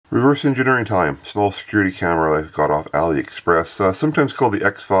Reverse engineering time. Small security camera I got off AliExpress. Sometimes called the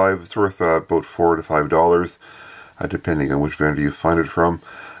X5. It's worth about $4 to $5, depending on which vendor you find it from.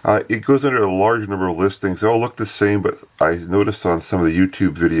 It goes under a large number of listings. They all look the same, but I noticed on some of the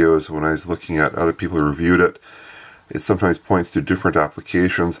YouTube videos when I was looking at other people who reviewed it, it sometimes points to different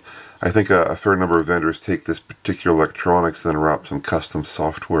applications. I think a fair number of vendors take this particular electronics and then wrap some custom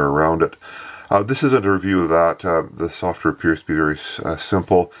software around it. This isn't a review of that. The software appears to be very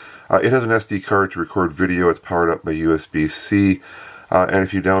simple. It has an SD card to record video. It's powered up by USB-C. And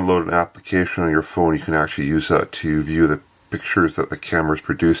if you download an application on your phone, you can actually use that to view the pictures that the camera is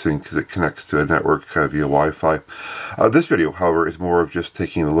producing because it connects to a network via Wi-Fi. This video, however, is more of just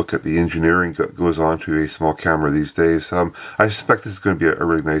taking a look at the engineering that goes on to a small camera these days. I suspect this is going to be a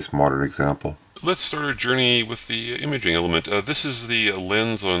really nice modern example. Let's start our journey with the imaging element. This is the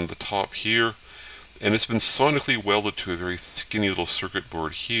lens on the top here, and it's been sonically welded to a very skinny little circuit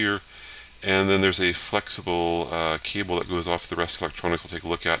board here, and then there's a flexible cable that goes off the rest of electronics we'll take a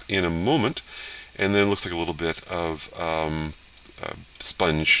look at in a moment, and then it looks like a little bit of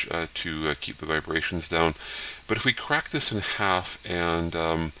sponge to keep the vibrations down. But if we crack this in half, and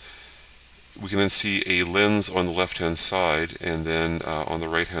we can then see a lens on the left hand side, and then on the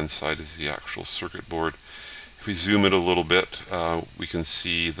right hand side is the actual circuit board. If we zoom in a little bit, we can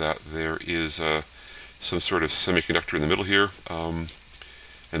see that there is some sort of semiconductor in the middle here, and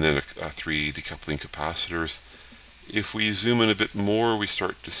then three decoupling capacitors. If we zoom in a bit more, we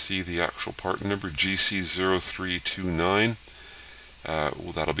start to see the actual part number, GC0329.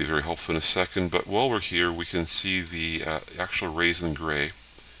 Well, that'll be very helpful in a second, but while we're here, we can see the actual rays in gray.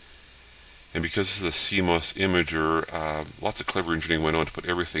 And because this is a CMOS imager, lots of clever engineering went on to put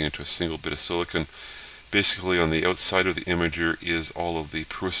everything into a single bit of silicon. Basically, on the outside of the imager is all of the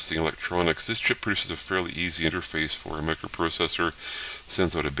processing electronics. This chip produces a fairly easy interface for a microprocessor.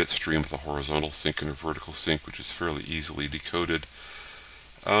 Sends out a bit stream with a horizontal sync and a vertical sync, which is fairly easily decoded.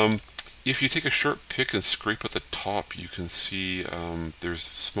 If you take a sharp pick and scrape at the top, you can see there's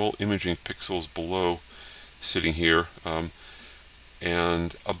small imaging pixels below sitting here.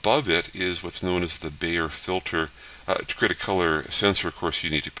 And above it is what's known as the Bayer filter. To create a color sensor, of course,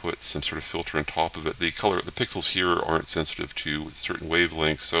 you need to put some sort of filter on top of it. The pixels here aren't sensitive to certain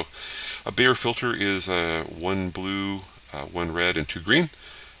wavelengths. So a Bayer filter is one blue, one red, and two green,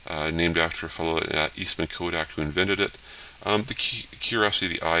 named after a fellow at Eastman Kodak who invented it. The curiosity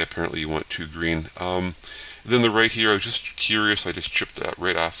of the eye, apparently you want two green. Then the right here, I was just curious. I just chipped that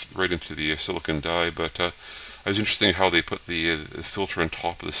right into the silicon die, but I was interested in how they put the filter on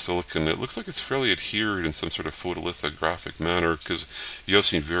top of the silicon. It looks like it's fairly adhered in some sort of photolithographic manner, because you have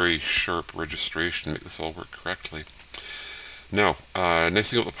seen very sharp registration to make this all work correctly. Now,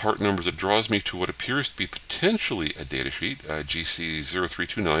 nice thing about the part numbers, it draws me to what appears to be potentially a datasheet,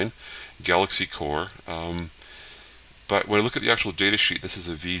 GC0329, Galaxy Core. But when I look at the actual datasheet, this is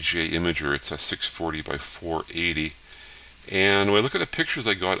a VGA imager. It's a 640 by 480. And when I look at the pictures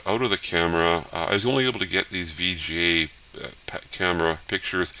I got out of the camera, I was only able to get these VGA camera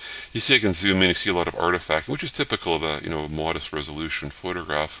pictures. You see I can zoom in, you see a lot of artifact, which is typical of a modest resolution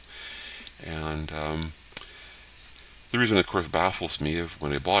photograph. And the reason, of course, baffles me is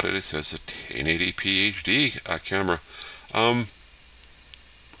when I bought it, it says a 1080p HD camera.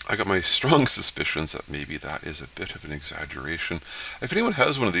 I got my strong suspicions that maybe that is a bit of an exaggeration. If anyone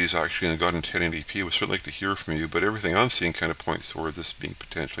has one of these actually and got in 1080p, I would certainly like to hear from you, but everything I'm seeing kind of points toward this being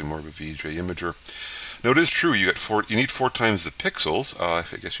potentially more of a VGA imager. Now, it is true, you need 4 times the pixels,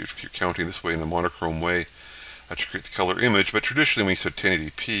 if you're counting this way in a monochrome way, to create the color image, but traditionally when you said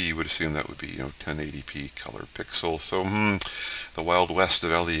 1080p, you would assume that would be 1080p color pixel. So, the Wild West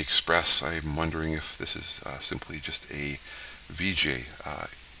of AliExpress, I'm wondering if this is simply just a VGA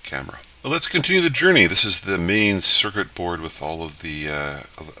camera. Well, let's continue the journey. This is the main circuit board with all of the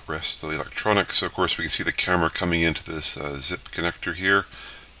rest of the electronics. So of course we can see the camera coming into this zip connector here.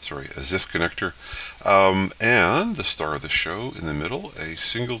 Sorry, a ZIF connector. And the star of the show in the middle, a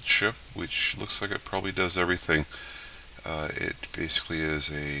single chip, which looks like it probably does everything. It basically is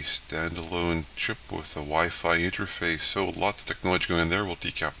a standalone chip with a Wi-Fi interface. So lots of technology going in there. We'll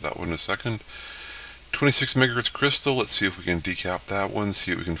decap that one in a second. 26 megahertz crystal. Let's see if we can decap that one,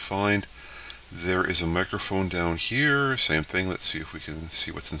 see what we can find. There is a microphone down here. Same thing. Let's see if we can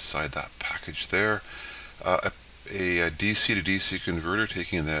see what's inside that package there. A DC to DC converter,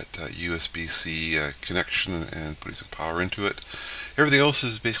 taking that USB-C connection and putting some power into it. Everything else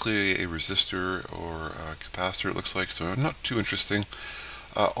is basically a resistor or a capacitor, it looks like, so not too interesting.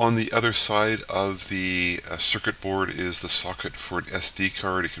 On the other side of the circuit board is the socket for an SD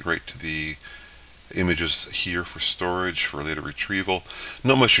card. It can write to the images here for storage, for later retrieval.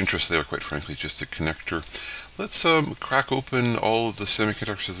 Not much interest there, quite frankly, just a connector. Let's crack open all of the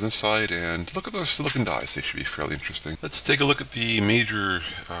semiconductors inside and look at those silicon dies. They should be fairly interesting. Let's take a look at the major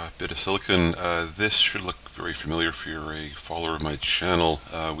bit of silicon. This should look very familiar if you're a follower of my channel.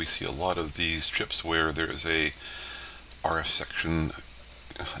 We see a lot of these chips where there is a RF section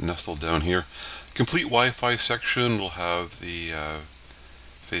nestled down here. Complete Wi-Fi section will have the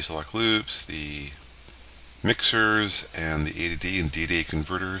phase lock loops, the mixers, and the A to D and D to A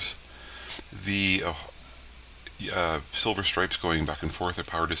converters. The silver stripes going back and forth, a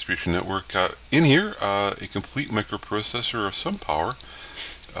power distribution network. In here, a complete microprocessor of some power,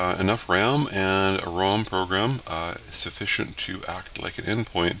 enough RAM and a ROM program sufficient to act like an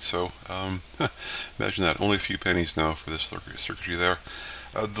endpoint. So imagine that, only a few pennies now for this circuitry there.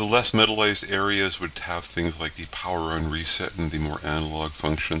 The less metallized areas would have things like the power on reset and the more analog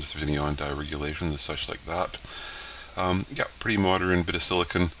functions, if there's any on-die regulation and such like that. Yeah, pretty modern bit of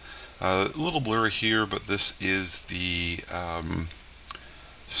silicon. A little blurry here, but this is the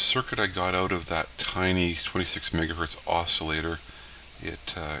circuit I got out of that tiny 26 megahertz oscillator.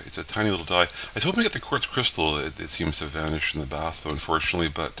 It's a tiny little die. I was hoping to get the quartz crystal. It seems to vanish in the bath, though, unfortunately.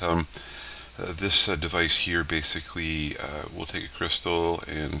 But this device here basically will take a crystal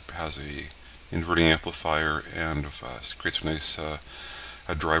and has a inverting amplifier and creates a nice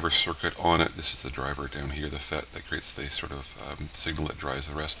a driver circuit on it. This is the driver down here, the FET, that creates the sort of signal that drives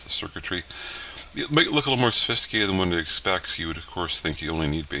the rest of the circuitry. It might look a little more sophisticated than one expects. You would, of course, think you only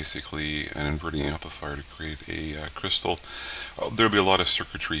need basically an inverting amplifier to create a crystal. There'll be a lot of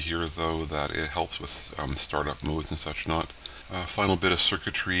circuitry here, though, that it helps with startup modes and such not. Final bit of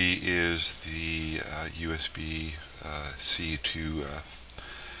circuitry is the USB-C to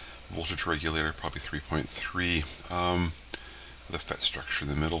voltage regulator, probably 3.3. The FET structure in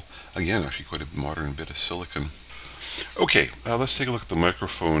the middle. Again, actually quite a modern bit of silicon. Okay, let's take a look at the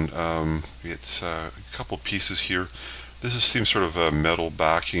microphone. It's a couple pieces here. This seems sort of a metal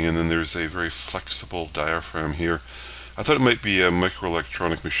backing, and then there's a very flexible diaphragm here. I thought it might be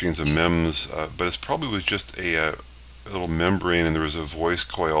microelectronic machines, a MEMS, but it's probably was just a little membrane, and there was a voice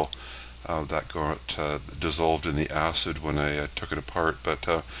coil that got dissolved in the acid when I took it apart.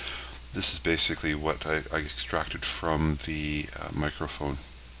 But this is basically what I extracted from the microphone.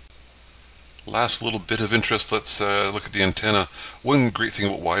 Last little bit of interest, let's look at the antenna. One great thing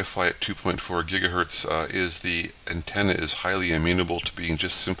about Wi-Fi at 2.4 gigahertz is the antenna is highly amenable to being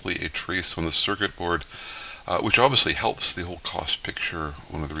just simply a trace on the circuit board, which obviously helps the whole cost picture.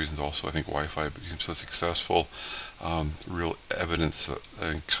 One of the reasons also I think Wi-Fi became so successful, real evidence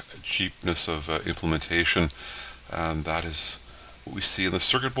and cheapness of implementation, and that is what we see in the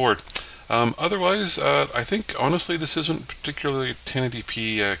circuit board. Otherwise, I think honestly this isn't particularly a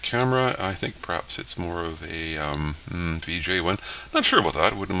 1080p camera. I think perhaps it's more of a VJ one. Not sure about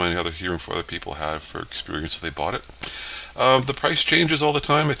that. Wouldn't mind hearing what other people had for experience if they bought it. The price changes all the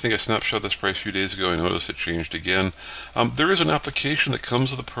time. I think I snapshot this price a few days ago. I noticed it changed again. There is an application that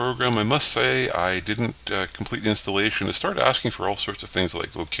comes with the program. I must say I didn't complete the installation. It started asking for all sorts of things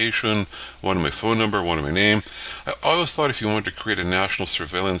like location, wanted my phone number, wanted my name. I always thought if you wanted to create a national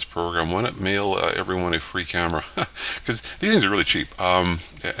surveillance program, why not mail everyone a free camera? Because these things are really cheap. And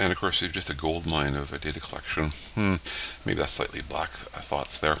of course, they're just a gold mine of a data collection. Maybe that's slightly black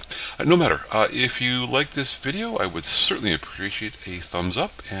thoughts there. No matter. If you like this video, I would certainly appreciate a thumbs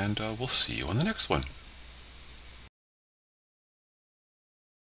up, and we'll see you on the next one.